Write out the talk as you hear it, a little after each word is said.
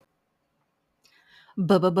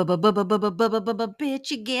Bitch,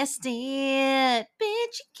 you guessed it.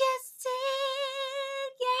 Bitch, you guessed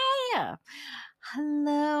it. Yeah.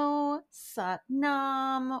 Hello,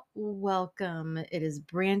 Satnam. Welcome. It is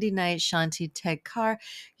Brandy Knight, Shanti Tedkar,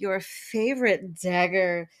 your favorite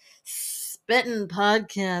dagger spitting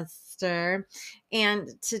podcaster. And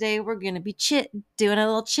today we're going to be doing a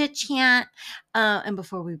little chit chat. And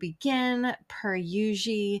before we begin, per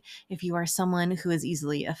usual, if you are someone who is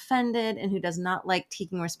easily offended and who does not like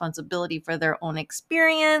taking responsibility for their own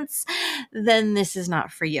experience, then this is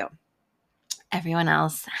not for you. Everyone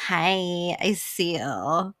else, hi, I see you.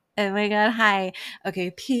 Oh my God, hi. Okay,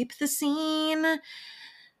 peep the scene.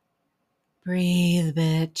 Breathe,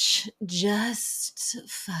 bitch. Just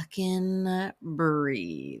fucking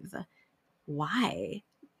breathe. Why?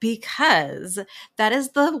 Because that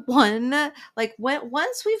is the one, like,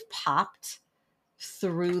 once we've popped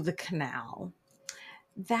through the canal,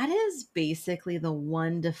 that is basically the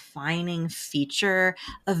one defining feature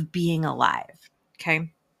of being alive.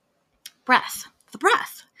 Okay. Breath. The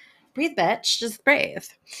breath. Breathe, bitch. Just breathe.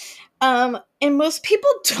 And most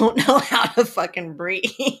people don't know how to fucking breathe.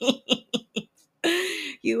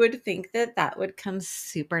 You would think that that would come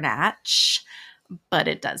super natch, but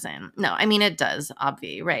it doesn't. No, I mean, it does,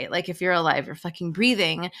 obviously, right? Like, if you're alive, you're fucking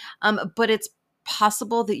breathing. But it's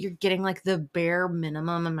possible that you're getting like the bare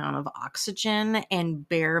minimum amount of oxygen and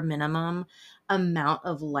bare minimum amount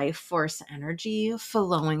of life force energy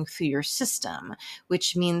flowing through your system,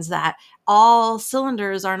 which means that all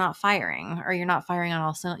cylinders are not firing, or you're not firing on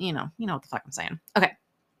all cylinders. You know what the fuck I'm saying. Okay.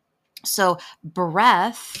 So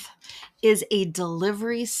breath is a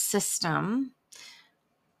delivery system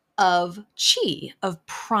of chi, of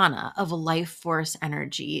prana, of life force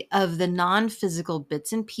energy, of the non-physical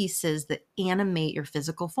bits and pieces that animate your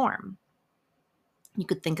physical form. You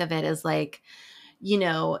could think of it as like,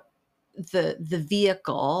 the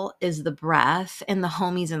vehicle is the breath and the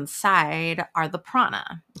homies inside are the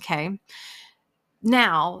prana. Okay.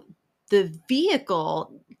 Now, the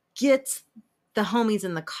vehicle gets the homies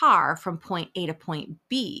in the car from point A to point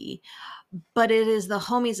B, but it is the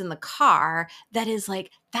homies in the car that is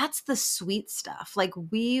like, that's the sweet stuff. Like,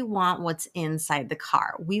 we want what's inside the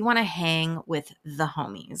car. We want to hang with the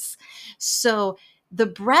homies. So the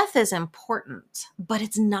breath is important, but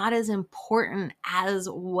it's not as important as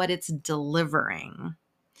what it's delivering.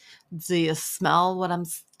 Do you smell what I'm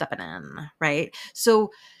stepping in? Right.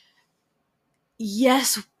 So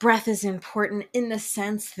yes, breath is important in the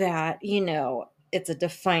sense that, it's a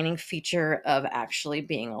defining feature of actually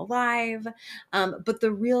being alive. But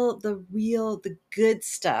the good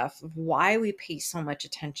stuff of why we pay so much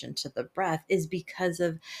attention to the breath is because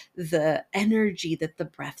of the energy that the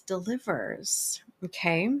breath delivers.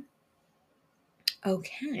 Okay.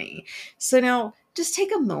 Okay. So now just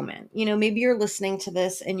take a moment. Maybe you're listening to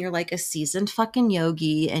this and you're like a seasoned fucking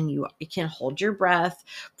yogi and you can hold your breath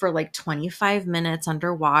for like 25 minutes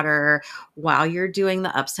underwater while you're doing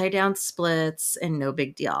the upside down splits and no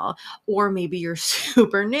big deal. Or maybe you're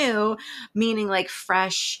super new, meaning like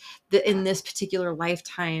fresh, in this particular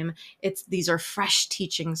lifetime, these are fresh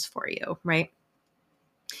teachings for you, right?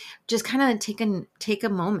 Just kind of take a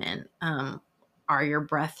moment. Are your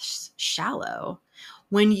breaths shallow?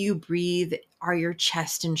 When you breathe, are your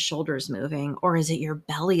chest and shoulders moving, or is it your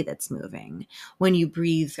belly that's moving? When you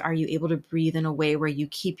breathe, are you able to breathe in a way where you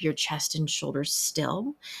keep your chest and shoulders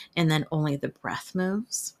still and then only the breath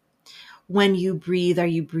moves? When you breathe, are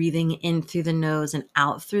you breathing in through the nose and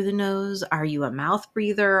out through the nose? Are you a mouth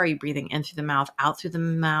breather? Are you breathing in through the mouth, out through the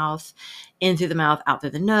mouth, in through the mouth, out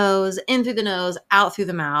through the nose, in through the nose, out through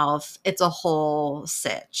the mouth? It's a whole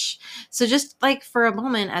sitch. So just like for a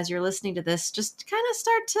moment, as you're listening to this, just kind of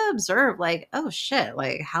start to observe like, oh shit,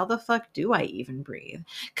 like how the fuck do I even breathe?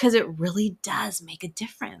 Because it really does make a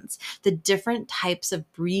difference. The different types of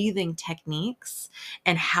breathing techniques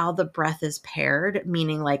and how the breath is paired,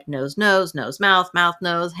 meaning like nose, mouth,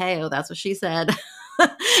 nose. Hey, oh, that's what she said.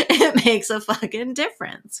 It makes a fucking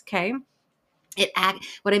difference. Okay.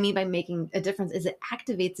 What I mean by making a difference is it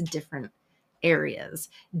activates different areas,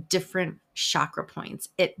 different chakra points.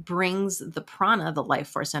 It brings the prana, the life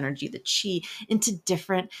force energy, the chi, into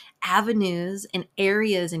different avenues and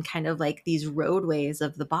areas and kind of like these roadways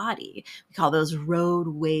of the body. We call those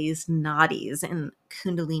roadways nadis in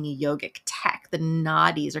Kundalini yogic tech. The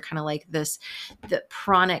nadis are kind of like the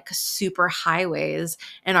pranic super highways,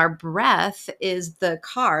 and our breath is the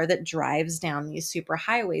car that drives down these super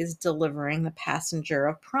highways, delivering the passenger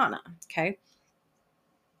of prana. Okay.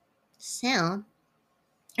 So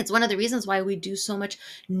it's one of the reasons why we do so much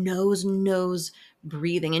nose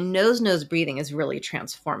breathing. And nose breathing is really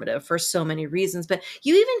transformative for so many reasons. But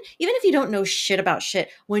you even if you don't know shit about shit,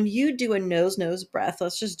 when you do a nose breath,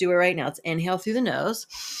 let's just do it right now. Let's inhale through the nose,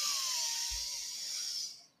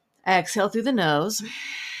 exhale through the nose.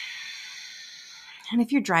 And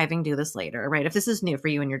if you're driving, do this later, right? If this is new for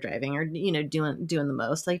you and you're driving or, doing the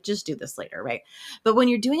most, like just do this later, right? But when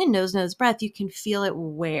you're doing a nose breath, you can feel it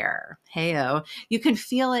where? Hey-o. You can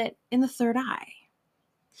feel it in the third eye.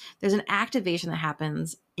 There's an activation that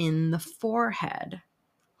happens in the forehead.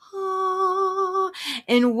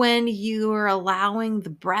 And when you are allowing the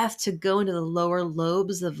breath to go into the lower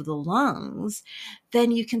lobes of the lungs,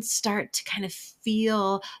 then you can start to kind of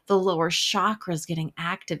feel the lower chakras getting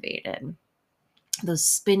activated. Those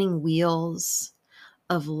spinning wheels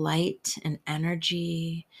of light and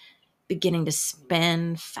energy beginning to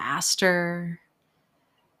spin faster.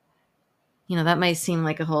 That might seem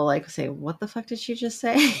like a whole, say, what the fuck did she just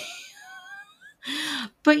say?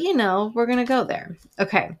 But, we're going to go there.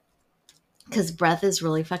 Okay. Because breath is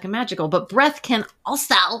really fucking magical. But breath can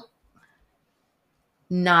also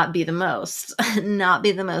not be the most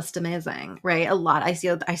amazing, right? I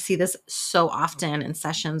see this so often in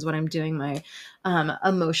sessions when I'm doing my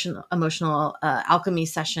emotional alchemy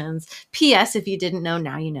sessions. P.S. If you didn't know,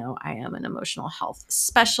 now you know. I am an emotional health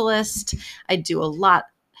specialist. I do a lot,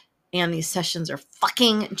 and these sessions are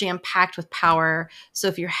fucking jam-packed with power. So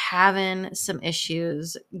if you're having some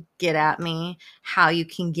issues, get at me. How you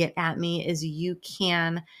can get at me is you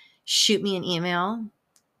can shoot me an email,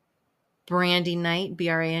 Brandy Knight,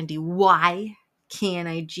 BrandyKnight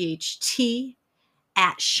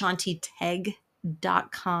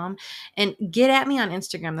 @shantitegg.com, and get at me on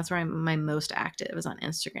Instagram. That's where I'm my most active, is on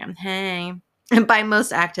Instagram. Hey. And by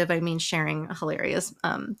most active, I mean sharing hilarious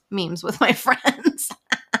memes with my friends.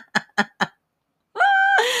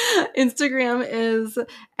 Instagram is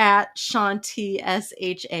 @Shanti,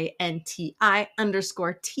 SHANTI_TEG.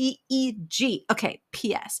 Okay,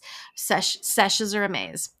 P.S. Sessions are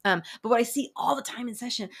amazing. But what I see all the time in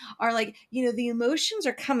session are the emotions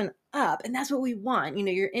are coming up, and that's what we want.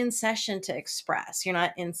 You're in session to express. You're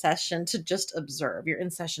not in session to just observe. You're in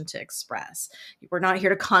session to express. We're not here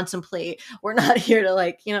to contemplate. We're not here to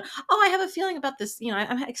I have a feeling about this.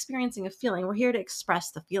 I'm experiencing a feeling. We're here to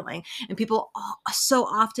express the feeling. And people so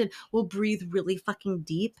often will breathe really fucking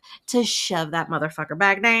deep to shove that motherfucker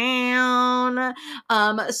back down.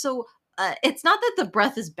 So it's not that the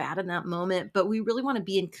breath is bad in that moment, but we really want to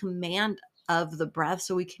be in command of the breath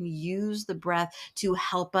so we can use the breath to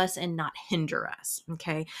help us and not hinder us.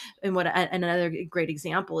 Okay. And another great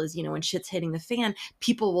example is, when shit's hitting the fan,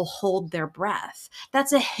 people will hold their breath.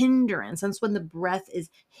 That's a hindrance. That's when the breath is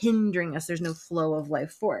hindering us. There's no flow of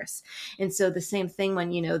life force. And so the same thing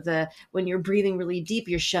when, when you're breathing really deep,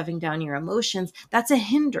 you're shoving down your emotions. That's a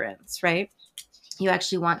hindrance, right? You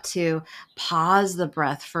actually want to pause the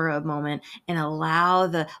breath for a moment and allow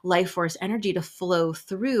the life force energy to flow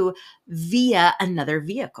through via another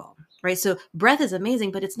vehicle, right? So breath is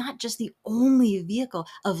amazing, but it's not just the only vehicle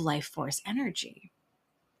of life force energy.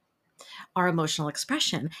 Our emotional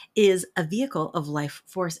expression is a vehicle of life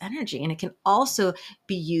force energy, and it can also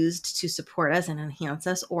be used to support us and enhance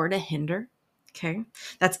us or to hinder. Okay.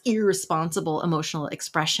 That's irresponsible emotional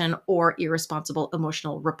expression or irresponsible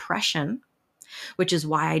emotional repression, which is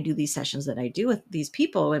why I do these sessions that I do with these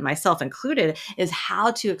people, and myself included, is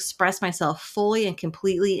how to express myself fully and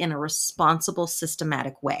completely in a responsible,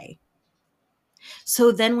 systematic way.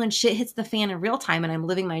 So then when shit hits the fan in real time and I'm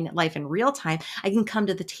living my life in real time, I can come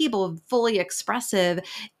to the table fully expressive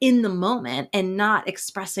in the moment and not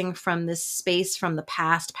expressing from this space from the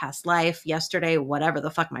past life, yesterday, whatever the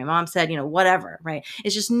fuck my mom said, whatever, right?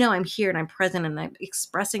 It's just, no, I'm here and I'm present and I'm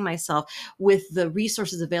expressing myself with the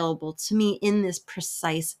resources available to me in this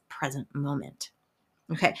precise present moment.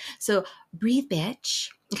 Okay, so breathe, bitch.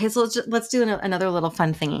 Okay, so let's do another little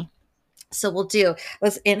fun thingy. So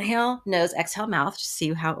let's inhale, nose, exhale, mouth, just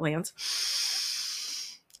see how it lands.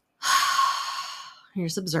 You're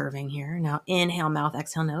just observing here. Now inhale, mouth,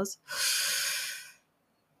 exhale, nose.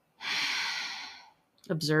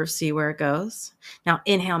 Observe, see where it goes. Now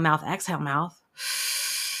inhale, mouth, exhale, mouth.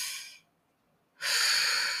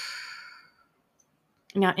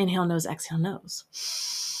 Now inhale, nose, exhale, nose.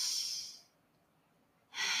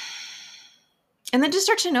 And then just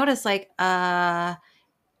start to notice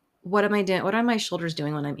what am I doing? What are my shoulders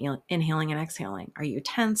doing when I'm inhaling and exhaling? Are you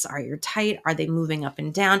tense? Are you tight? Are they moving up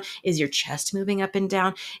and down? Is your chest moving up and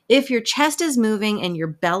down? If your chest is moving and your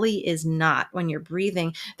belly is not when you're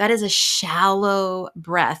breathing, that is a shallow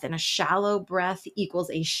breath. And a shallow breath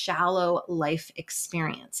equals a shallow life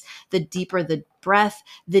experience. The deeper the breath,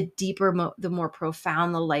 the deeper, the more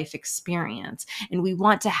profound the life experience. And we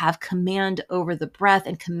want to have command over the breath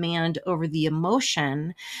and command over the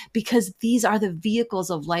emotion, because these are the vehicles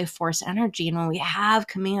of life force energy. And when we have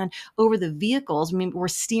command over the vehicles, I mean, we're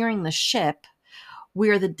steering the ship,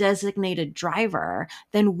 we're the designated driver,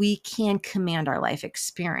 then we can command our life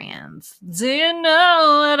experience. Do you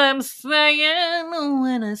know what I'm saying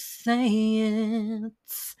when I say it?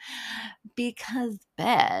 Because,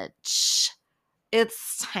 bitch,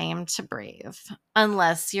 it's time to breathe,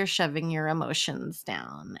 unless you're shoving your emotions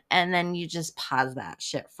down. And then you just pause that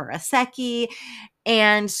shit for a seckie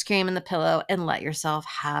and scream in the pillow and let yourself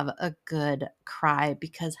have a good cry,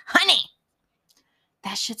 because, honey,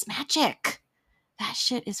 that shit's magic. That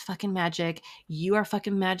shit is fucking magic. You are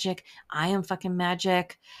fucking magic. I am fucking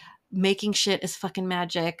magic. Making shit is fucking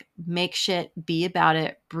magic. Make shit, be about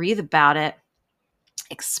it, breathe about it,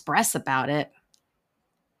 express about it.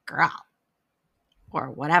 Girl. Or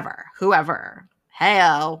whatever, whoever.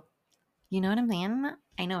 Heyo. You know what I mean?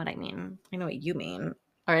 I know what I mean. I know what you mean.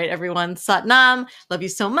 All right, everyone. Sat Nam. Love you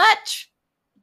so much.